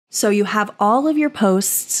So you have all of your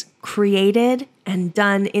posts created and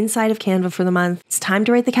done inside of Canva for the month. It's time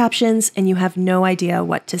to write the captions and you have no idea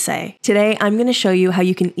what to say. Today, I'm going to show you how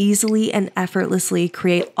you can easily and effortlessly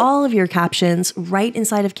create all of your captions right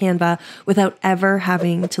inside of Canva without ever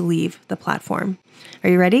having to leave the platform. Are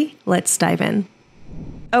you ready? Let's dive in.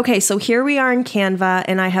 Okay, so here we are in Canva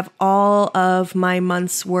and I have all of my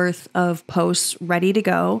month's worth of posts ready to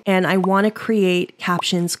go. And I want to create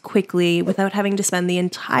captions quickly without having to spend the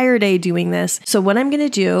entire day doing this. So what I'm going to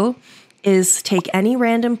do is take any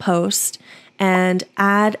random post and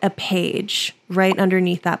add a page right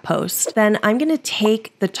underneath that post. Then I'm going to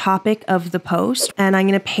take the topic of the post and I'm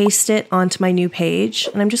going to paste it onto my new page.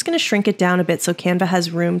 And I'm just going to shrink it down a bit so Canva has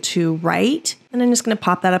room to write. And I'm just going to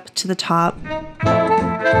pop that up to the top.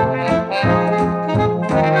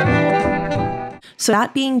 So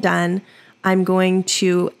that being done, I'm going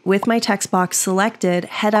to, with my text box selected,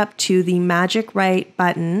 head up to the magic write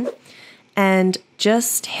button and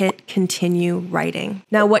just hit continue writing.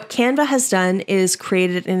 Now, what Canva has done is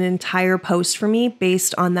created an entire post for me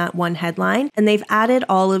based on that one headline, and they've added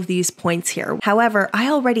all of these points here. However, I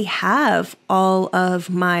already have all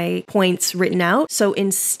of my points written out. So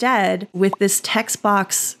instead, with this text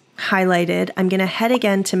box highlighted, I'm going to head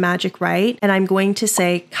again to Magic Write and I'm going to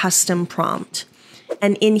say custom prompt.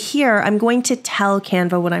 And in here, I'm going to tell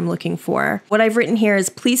Canva what I'm looking for. What I've written here is,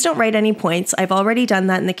 please don't write any points. I've already done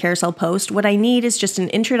that in the carousel post. What I need is just an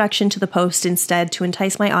introduction to the post instead to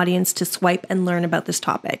entice my audience to swipe and learn about this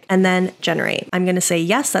topic. And then generate. I'm going to say,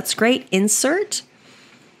 yes, that's great. Insert.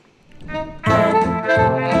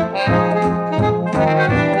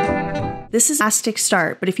 This is Elastic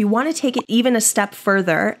Start, but if you want to take it even a step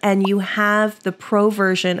further and you have the pro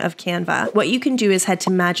version of Canva, what you can do is head to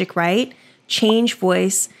Magic Write, change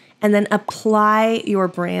voice, and then apply your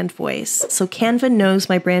brand voice. So Canva knows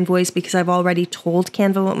my brand voice because I've already told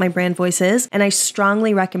Canva what my brand voice is. And I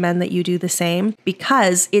strongly recommend that you do the same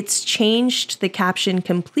because it's changed the caption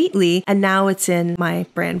completely and now it's in my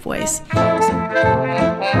brand voice.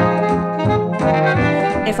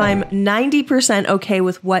 If I'm 90% okay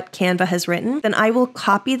with what Canva has written, then I will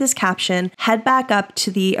copy this caption, head back up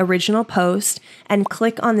to the original post, and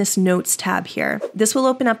click on this Notes tab here. This will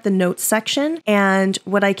open up the Notes section, and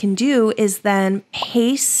what I can do is then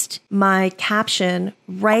paste my caption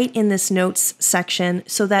right in this Notes section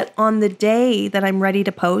so that on the day that I'm ready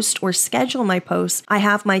to post or schedule my post, I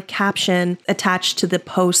have my caption attached to the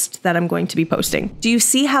post that I'm going to be posting. Do you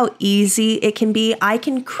see how easy it can be? I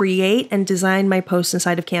can create and design my post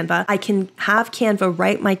inside of Canva. I can have Canva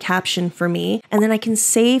write my caption for me, and then I can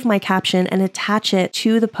save my caption and attach it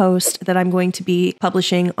to the post that I'm going to be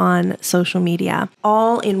publishing on social media.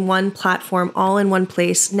 All in one platform, all in one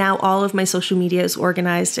place. Now all of my social media is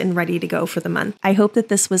organized and ready to go for the month. I hope that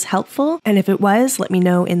this was helpful, and if it was, let me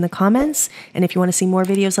know in the comments. And if you want to see more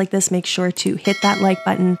videos like this, make sure to hit that like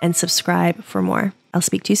button and subscribe for more. I'll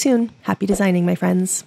speak to you soon. Happy designing, my friends.